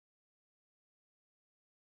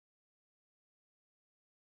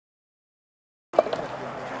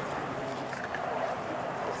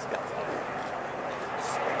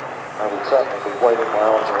certainly be waving my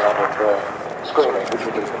arms around and screaming, which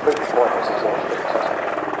would be completely pointless as long as it's successful.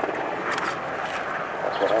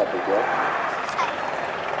 That's what I'd be doing.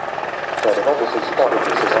 So they've obviously spotted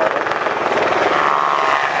this assignment.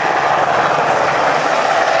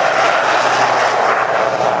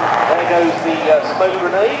 There goes the smoke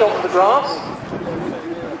grenade onto the grass.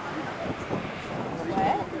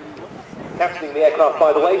 Captaining the aircraft,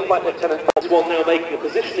 by the way, Flight Lieutenant Oswald now making a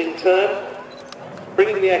positioning turn,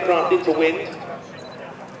 bringing the aircraft into wind,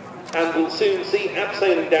 and we'll soon see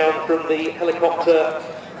abseiling down from the helicopter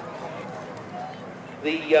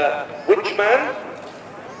the winchman.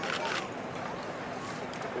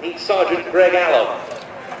 He's Sergeant Greg Allen.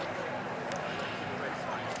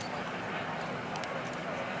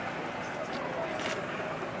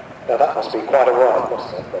 Now that must be quite a ride,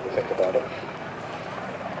 mustn't it, when you think about it?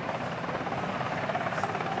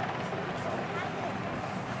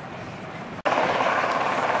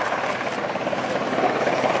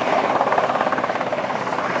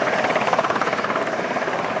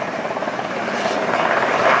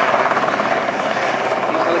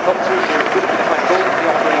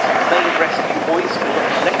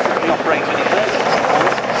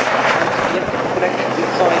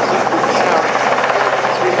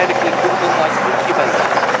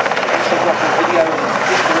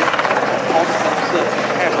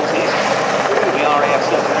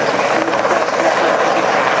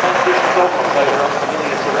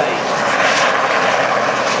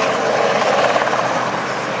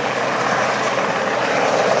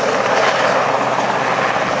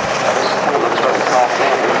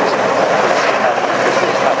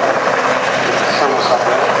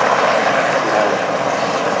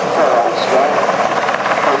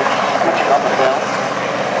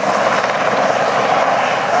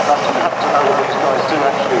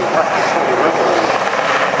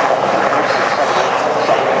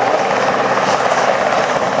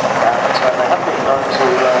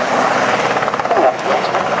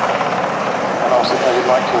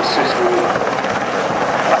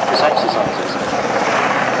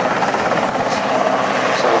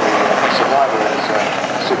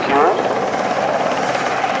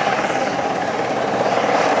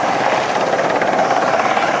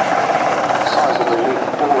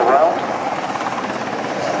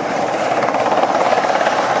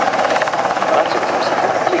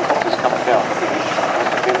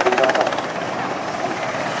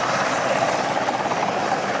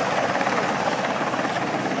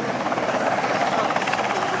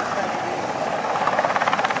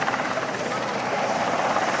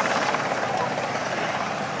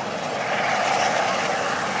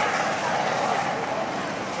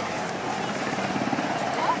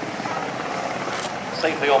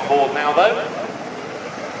 Safely on board now, though.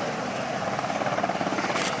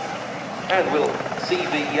 And we'll see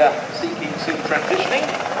the Sea King soon transitioning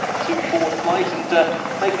to forward flight and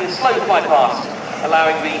making a slow fly past,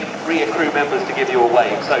 allowing the rear crew members to give you a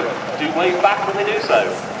wave. So do wave back when they do so.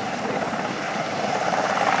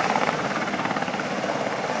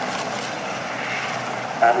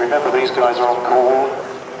 And remember, these guys are on call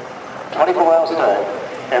 24 hours a day,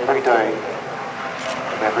 every day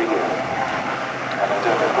of every year. And they're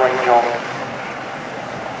doing a great job.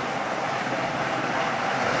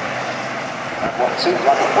 And what seems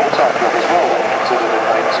like a full-time job as well, considering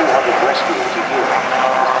they've made 200 rescues a year.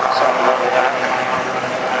 Something like that.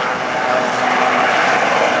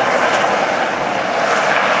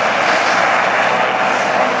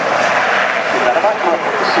 Yeah, and I come up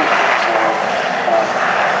with the secrets to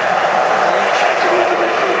the end of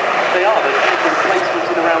their career. They are. They've been replacements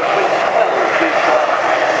in around 2012 with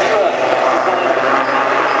newer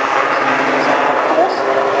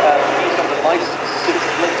these are the licenses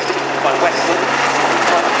by Westland.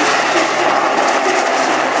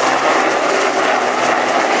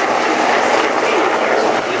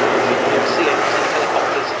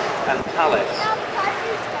 Helicopters and pallets.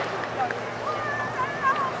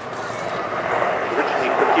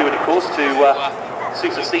 Originally procured, of course, to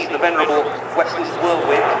supersede the venerable Westland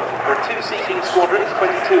Whirlwind. There are two Sea King squadrons,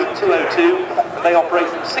 22 and 202, and they operate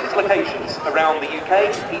from 6 locations around the UK,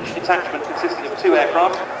 each detachment consisting of 2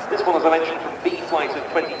 aircraft. This one, as I mentioned, from B flight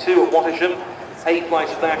at 22 at Wattisham, A flight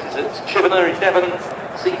of that is at Chivener in Devon,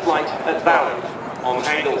 C flight at Ballard on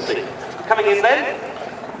Anglesey. Coming in then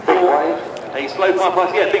for a slow fly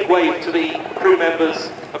pass, yeah, big wave to the crew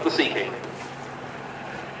members of the Sea King.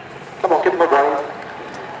 Come on, give them a wave.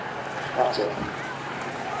 That's it.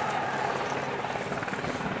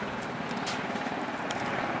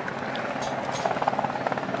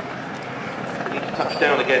 Touch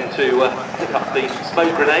down again to pick up the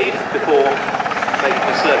smoke grenade before making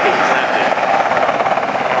the circuit landing.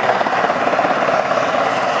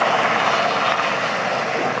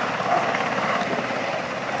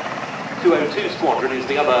 202 Squadron is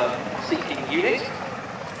the other seeking unit.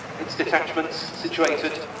 Its detachments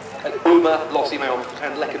situated at Boomer, Lossiemount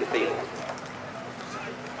and Leconfield.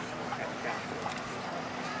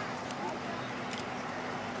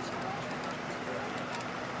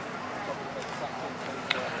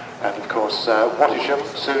 And of course, Wattisham,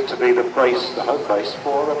 soon to be the home base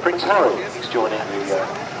for Prince Harry. He's joining the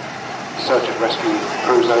search and rescue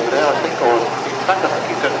crews over there, I think, or in fact, I think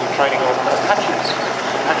he's going to be training on Apache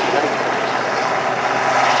helicopters.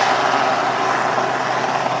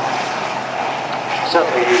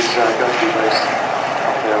 Certainly he's going to be based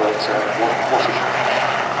up there at Wattisham.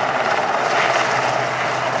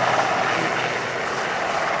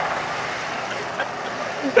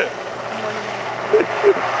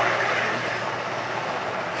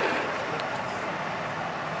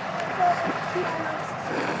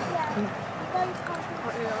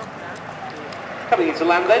 Coming into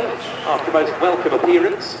land then, after a most welcome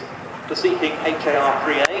appearance, the seeking HAR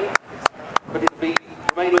 3A, but it'll be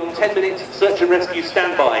remaining on 10-minute search and rescue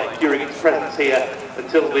standby during its presence here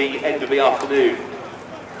until the end of the afternoon.